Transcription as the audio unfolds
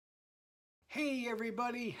Hey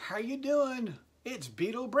everybody, how you doing? It's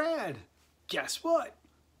Beatle Brad. Guess what?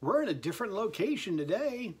 We're in a different location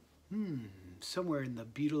today. Somewhere in the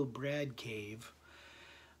Beatle Brad cave.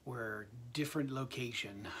 We're different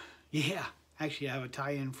location. Yeah, actually I have a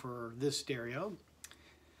tie-in for this stereo.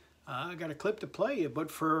 I got a clip to play you,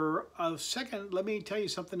 but for a second, let me tell you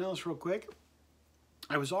something else real quick.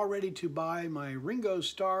 I was all ready to buy my Ringo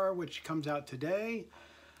Starr, which comes out today.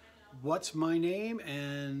 What's My Name,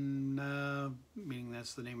 and meaning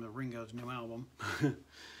that's the name of Ringo's new album.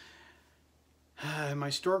 My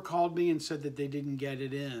store called me and said that they didn't get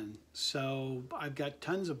it in. So I've got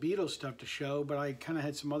tons of Beatles stuff to show, but I kind of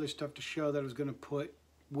had some other stuff to show that I was going to put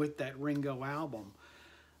with that Ringo album.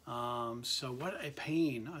 So what a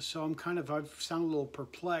pain. So I've sounded a little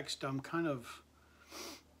perplexed. I'm kind of,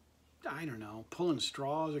 I don't know, pulling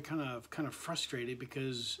straws or kind of frustrated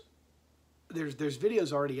because there's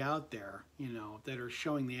videos already out there, you know, that are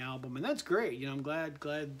showing the album, and that's great. You know, I'm glad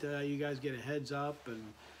you guys get a heads up,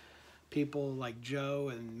 and people like Joe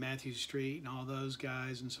and Matthew Street and all those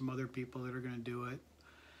guys and some other people that are going to do it,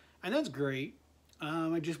 and that's great.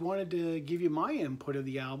 I just wanted to give you my input of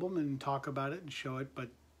the album and talk about it and show it, but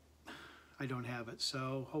I don't have it,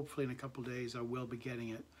 so hopefully in a couple days I will be getting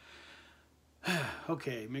it.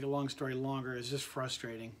 Okay, make a long story longer, it's just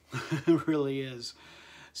frustrating. It really is.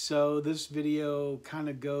 So this video kind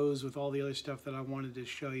of goes with all the other stuff that I wanted to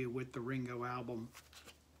show you with the Ringo album.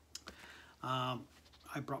 I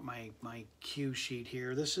brought my cue sheet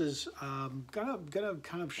here. This is gonna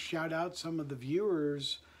kind of shout out some of the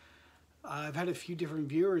viewers. I've had a few different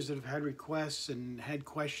viewers that have had requests and had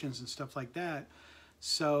questions and stuff like that.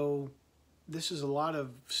 So this is a lot of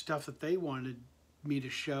stuff that they wanted me to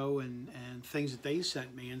show and things that they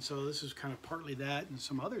sent me. And so this is kind of partly that and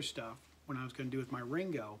some other stuff when I was going to do with my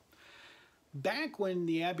Ringo. Back when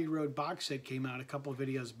the Abbey Road box set came out a couple of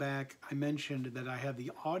videos back, I mentioned that I have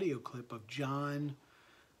the audio clip of John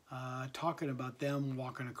talking about them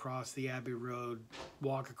walking across the Abbey Road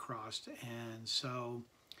walk across. And so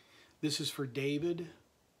this is for David.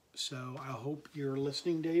 So I hope you're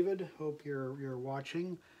listening, David. Hope you're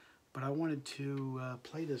watching. But I wanted to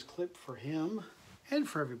play this clip for him and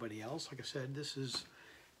for everybody else. Like I said, this is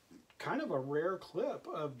kind of a rare clip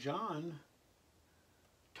of John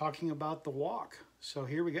talking about the walk. So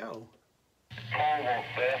here we go. Paul walked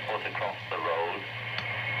barefoot across the road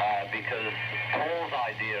because Paul's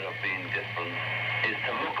idea of being different is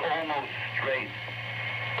to look almost straight,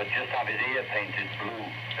 but just have his ear painted blue,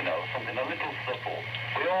 you know, something a little subtle.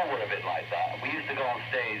 We all were a bit like that. We used to go on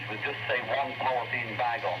stage with just, say, one polythene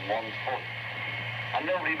bag on one foot, and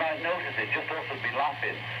nobody might notice it, just us would be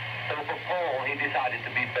laughing. So for Paul, he decided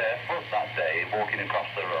to be barefoot that day, walking across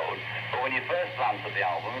the road. But when you first glance at the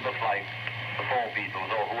album, it looks like the four Beatles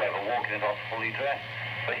or whoever walking across fully dressed.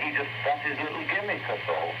 But he just, that's his little gimmick, that's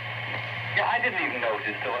all. Yeah, I didn't even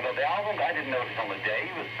notice till I got the album. I didn't notice on the day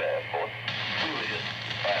he was barefoot. We were just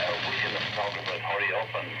wishing the photographer would hurry up,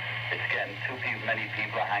 and it's getting many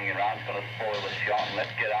people are hanging around. It's going to spoil the shot, and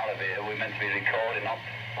let's get out of here. We're meant to be recording, not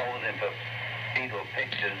posing for Beatle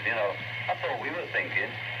pictures, you know. That's all we were thinking.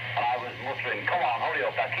 And I was muttering, come on, hurry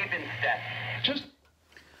up, now keep in step.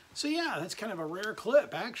 So yeah, that's kind of a rare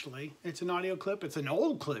clip, actually. It's an audio clip. It's an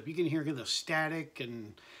old clip. You can hear the static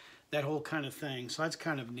and that whole kind of thing. So that's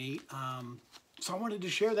kind of neat. So I wanted to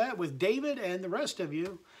share that with David and the rest of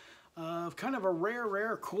you. Kind of a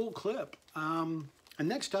rare, cool clip. And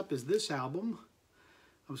next up is this album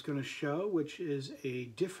I was going to show, which is a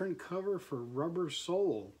different cover for Rubber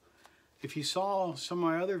Soul. If you saw some of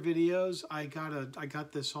my other videos, I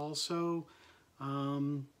got this also.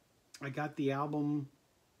 I got the album,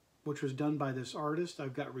 which was done by this artist.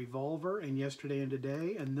 I've got Revolver and Yesterday and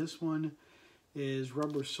Today, and this one is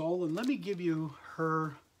Rubber Soul. And let me give you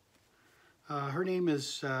her. Her name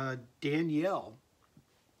is Danielle.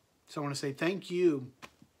 So I want to say thank you,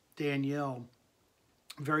 Danielle,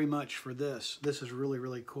 very much for this. This is really,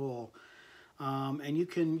 really cool. And you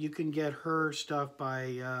can get her stuff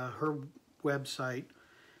by her website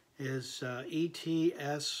is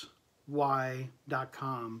etsy.com.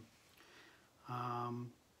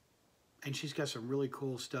 And she's got some really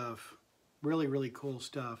cool stuff. Really cool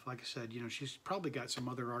stuff. Like I said, you know, she's probably got some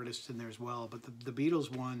other artists in there as well. But the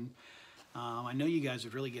Beatles one, I know you guys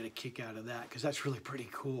would really get a kick out of that because that's really pretty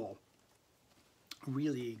cool.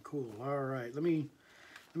 Really cool. All right, let me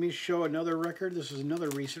show another record. This is another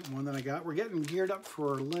recent one that I got. We're getting geared up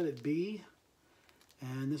for Let It Be.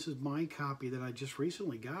 And this is my copy that I just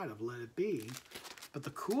recently got of Let It Be. But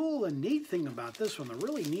the cool and neat thing about this one, the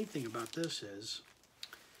really neat thing about this is,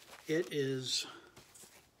 it is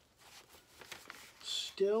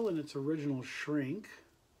still in its original shrink.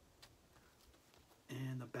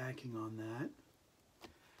 and the backing on that.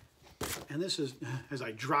 And this is, as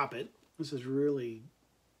I drop it, this is really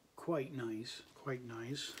quite nice, quite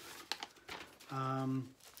nice. And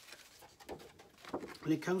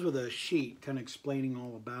it comes with a sheet kind of explaining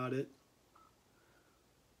all about it,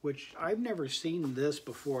 which I've never seen this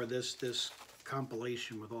before, this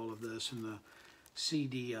compilation with all of this and the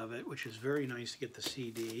CD of it, which is very nice to get the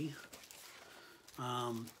CD.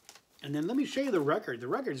 And then let me show you the record. The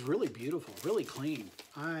record's really beautiful, really clean.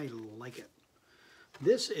 I like it.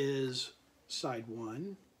 This is side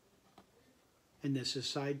 1, and this is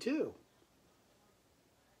side 2.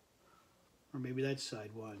 Or maybe that's side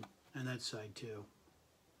 1, and that's side 2.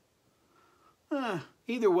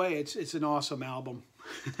 Either way, it's an awesome album.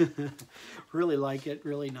 Really like it,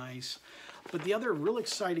 really nice. But the other real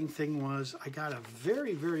exciting thing was I got a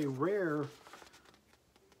very, very rare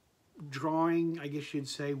drawing, I guess you'd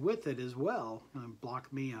say, with it as well.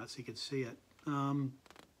 Block me out so you could see it.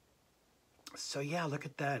 So yeah, look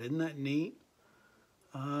at that. Isn't that neat?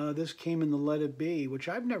 This came in the Let It Be, which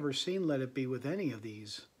I've never seen Let It Be with any of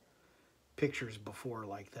these pictures before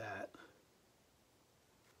like that.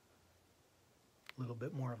 A little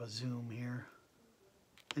bit more of a zoom here.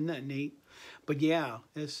 Isn't that neat? But yeah,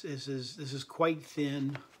 this is quite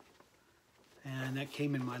thin, and that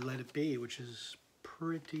came in my Let It Be, which is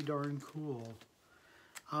pretty darn cool.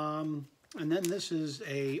 And then this is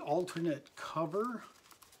a alternate cover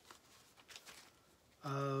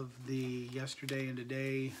of the Yesterday and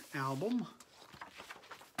Today album.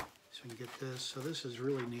 So you can get this. So this is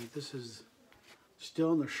really neat. This is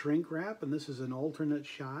still in the shrink wrap, and this is an alternate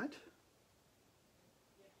shot.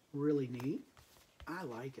 Really neat. I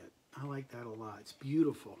like it. I like that a lot. It's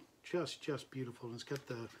beautiful. Just beautiful. And it's got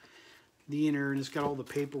the inner, and it's got all the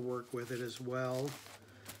paperwork with it as well.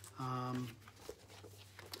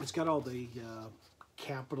 It's got all the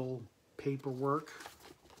Capitol paperwork.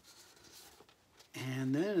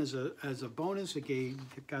 And then as a bonus,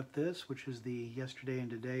 it got this, which is the Yesterday and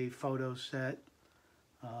Today photo set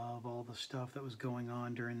of all the stuff that was going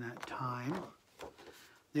on during that time.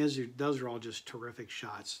 Those are all just terrific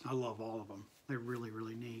shots. I love all of them. They're really,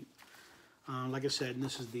 really neat. Like I said, and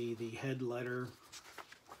this is the head letter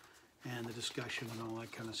and the discussion and all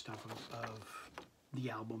that kind of stuff of the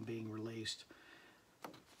album being released.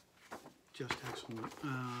 Just excellent.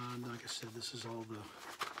 Like I said, this is all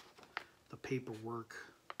the paperwork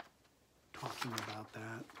talking about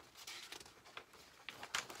that.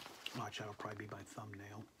 Watch, that'll probably be my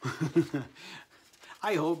thumbnail.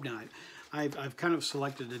 I hope not. I've kind of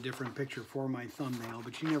selected a different picture for my thumbnail,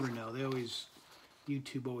 but you never know.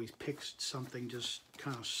 YouTube always picks something just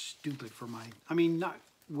kind of stupid for my, I mean, not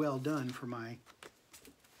well done for my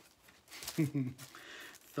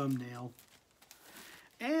thumbnail.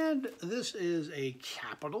 And this is a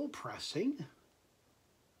Capitol pressing.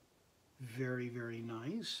 Very, very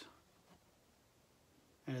nice.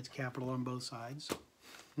 And it's Capitol on both sides.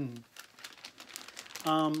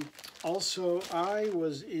 Also, I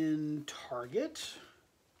was in Target,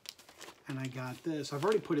 and I got this. I've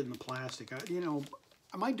already put it in the plastic.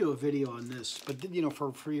 I might do a video on this, but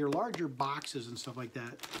for your larger boxes and stuff like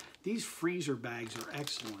that, these freezer bags are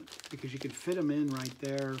excellent because you can fit them in right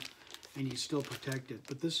there, and you still protect it.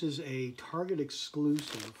 But this is a Target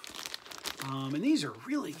exclusive, and these are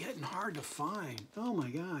really getting hard to find. Oh my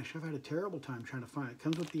gosh, I've had a terrible time trying to find it. It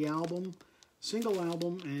comes with the album, single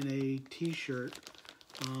album, and a T-shirt.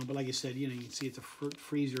 But like I said, you can see it's a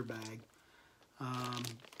freezer bag.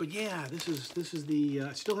 But yeah, this is the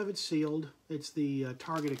I still have it sealed. It's the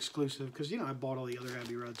Target exclusive because I bought all the other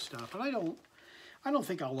Abbey Road stuff, and I don't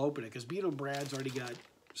think I'll open it because Beatle Brad's already got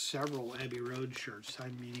several Abbey Road shirts. I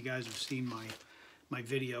mean, you guys have seen my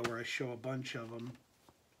video where I show a bunch of them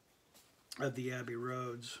of the Abbey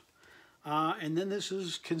Roads. And then this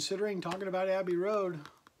is talking about Abbey Road.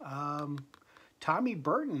 Tommy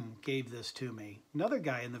Burton gave this to me. Another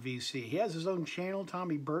guy in the VC. He has his own channel,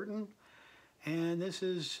 Tommy Burton. And this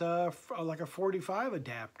is like a 45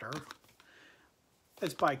 adapter.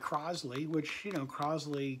 It's by Crosley, which,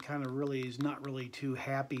 Crosley kind of really is not really too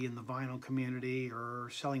happy in the vinyl community or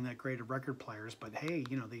selling that great of record players. But hey,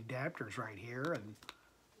 the adapter's right here, and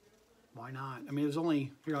why not? I mean, it was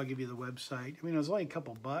only, here, I'll give you the website. I mean, it was only a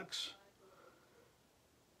couple bucks.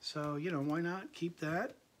 So, why not keep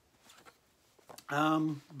that? A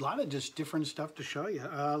lot of just different stuff to show you.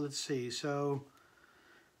 Let's see. So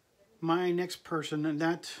my next person, and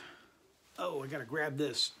that, oh, I got to grab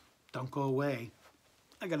this. Don't go away.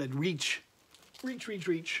 I got to reach.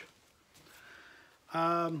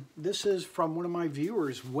 This is from one of my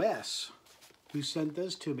viewers, Wes, who sent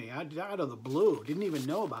this to me out of the blue. Didn't even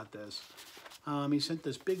know about this. He sent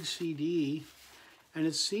this big CD, And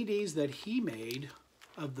it's CDs that he made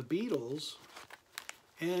of the Beatles.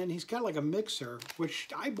 And he's got like a mixer, which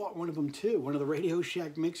I bought one of them too, one of the Radio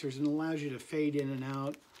Shack mixers, and it allows you to fade in and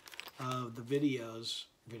out of the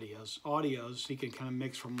audios, so you can kind of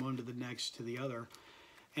mix from one to the next to the other.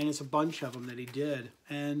 And it's a bunch of them that he did.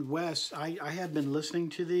 And Wes, I have been listening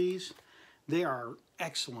to these. They are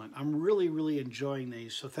excellent. I'm really, really enjoying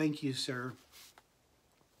these. So thank you, sir.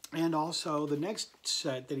 And also, the next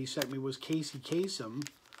set that he sent me was Casey Kasem,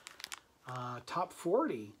 Top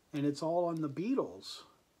 40. And it's all on the Beatles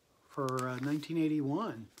for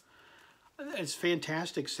 1981. It's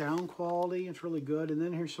fantastic sound quality. It's really good. And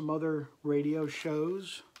then here's some other radio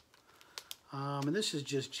shows. And this is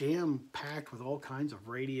just jam-packed with all kinds of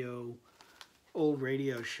old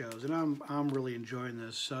radio shows. And I'm really enjoying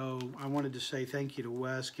this. So I wanted to say thank you to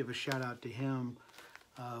Wes, give a shout out to him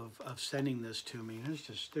of sending this to me.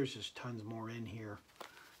 There's just tons more in here.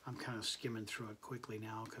 I'm kind of skimming through it quickly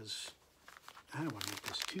now because I don't want to make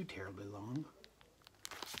this too terribly long.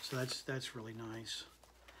 So that's really nice.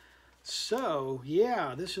 So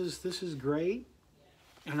yeah, this is great.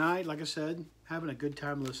 And like I said, having a good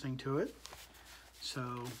time listening to it.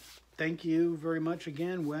 So thank you very much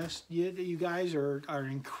again, Wes. You guys are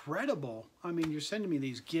incredible. I mean, you're sending me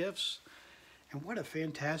these gifts, and what a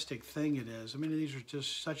fantastic thing it is. I mean, these are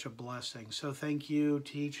just such a blessing. So thank you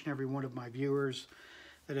to each and every one of my viewers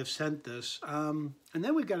that have sent this. And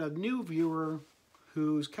then we've got a new viewer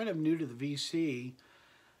who's kind of new to the VC,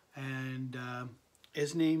 and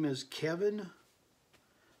his name is Kevin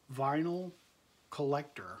Vinyl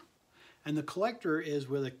Collector. And the collector is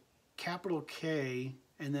with a capital K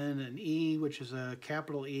and then an E, which is a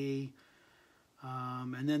capital E,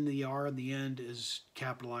 and then the R at the end is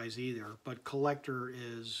capitalized either. But collector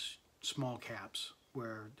is small caps,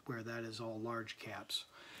 where that is all large caps.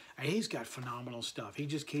 And he's got phenomenal stuff. He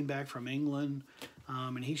just came back from England,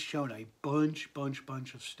 and he's shown a bunch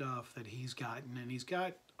of stuff that he's gotten. And he's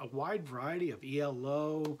got a wide variety of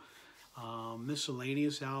ELO,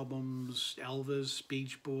 miscellaneous albums, Elvis,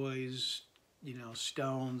 Beach Boys,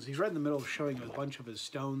 Stones. He's right in the middle of showing a bunch of his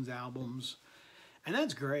Stones albums. And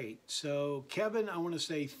that's great. So, Kevin, I want to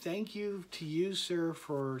say thank you to you, sir,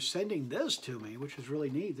 for sending this to me, which is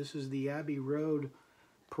really neat. This is the Abbey Road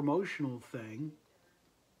promotional thing,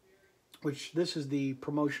 which this is the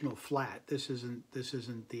promotional flat. This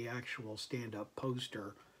isn't the actual stand-up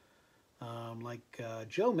poster like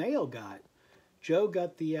Joe Mayo got. Joe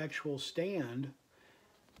got the actual stand,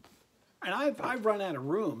 and I've run out of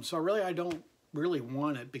room, so I don't really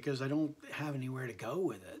want it because I don't have anywhere to go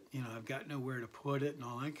with it. I've got nowhere to put it and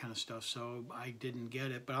all that kind of stuff, so I didn't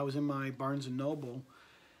get it. But I was in my Barnes & Noble,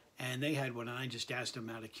 and they had one, and I just asked them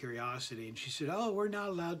out of curiosity, and she said, "Oh, we're not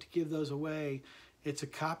allowed to give those away. It's a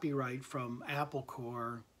copyright from Apple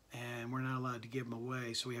Corps, and we're not allowed to give them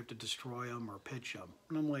away, so we have to destroy them or pitch them."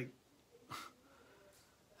 And I'm like,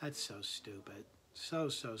 that's so stupid. So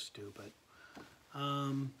stupid.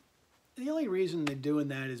 The only reason they're doing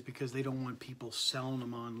that is because they don't want people selling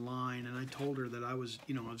them online. And I told her that I was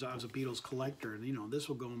a Beatles collector, and this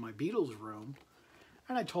will go in my Beatles room.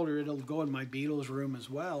 And I told her it'll go in my Beatles room as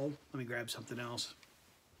well. Let me grab something else.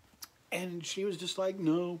 And she was just like,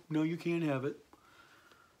 no, you can't have it.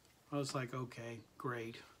 I was like, okay,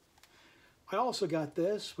 great. I also got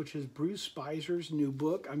this, which is Bruce Spizer's new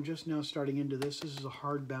book. I'm just now starting into this. This is a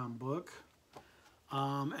hardbound book.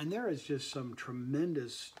 And there is just some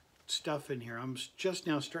tremendous stuff in here. I'm just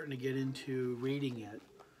now starting to get into reading it.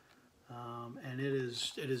 And it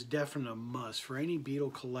is definitely a must for any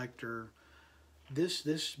Beatle collector.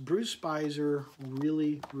 This Bruce Spizer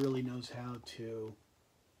really knows how to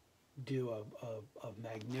do a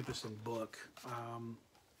magnificent book.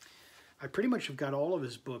 I pretty much have got all of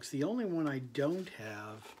his books. The only one I don't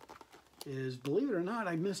have is, believe it or not,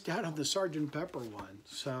 I missed out on the Sgt. Pepper one.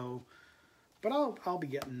 So, but I'll be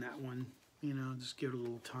getting that one. Just give it a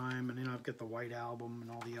little time, and I've got the White Album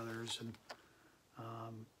and all the others, and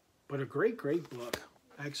but a great book,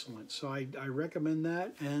 excellent. So I recommend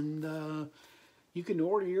that, and you can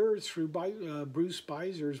order yours through Bruce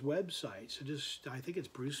Spizer's website. So I think it's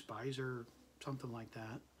Bruce Spizer, something like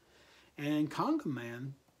that. And Conga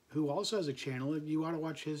Man, who also has a channel, if you want to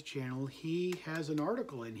watch his channel, he has an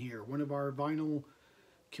article in here. One of our vinyl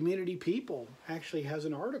community people actually has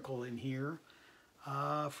an article in here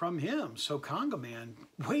from him. So Conga Man,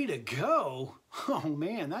 way to go. Oh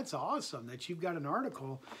man, that's awesome that you've got an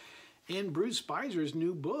article in Bruce Spizer's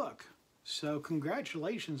new book. So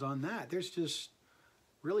congratulations on that. There's just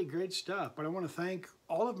really great stuff. But I want to thank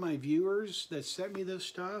all of my viewers that sent me this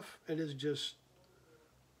stuff. It is just,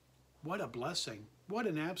 what a blessing. What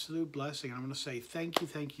an absolute blessing. And I'm going to say thank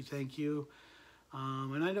you.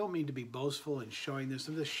 And I don't mean to be boastful in showing this.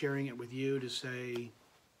 I'm just sharing it with you to say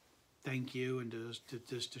thank you and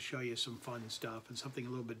just to show you some fun stuff and something a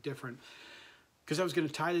little bit different. Because I was going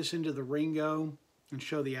to tie this into the Ringo and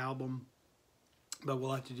show the album, but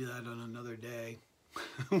we'll have to do that on another day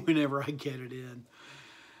whenever I get it in.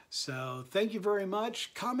 So thank you very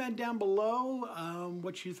much. Comment down below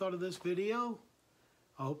what you thought of this video.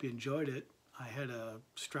 I hope you enjoyed it. I had a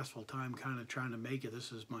stressful time kind of trying to make it.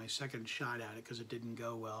 This is my second shot at it because it didn't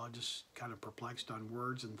go well. I just kind of perplexed on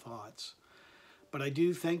words and thoughts. But I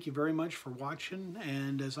do thank you very much for watching.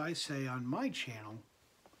 And as I say on my channel,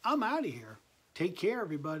 I'm out of here. Take care,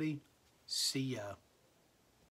 everybody. See ya.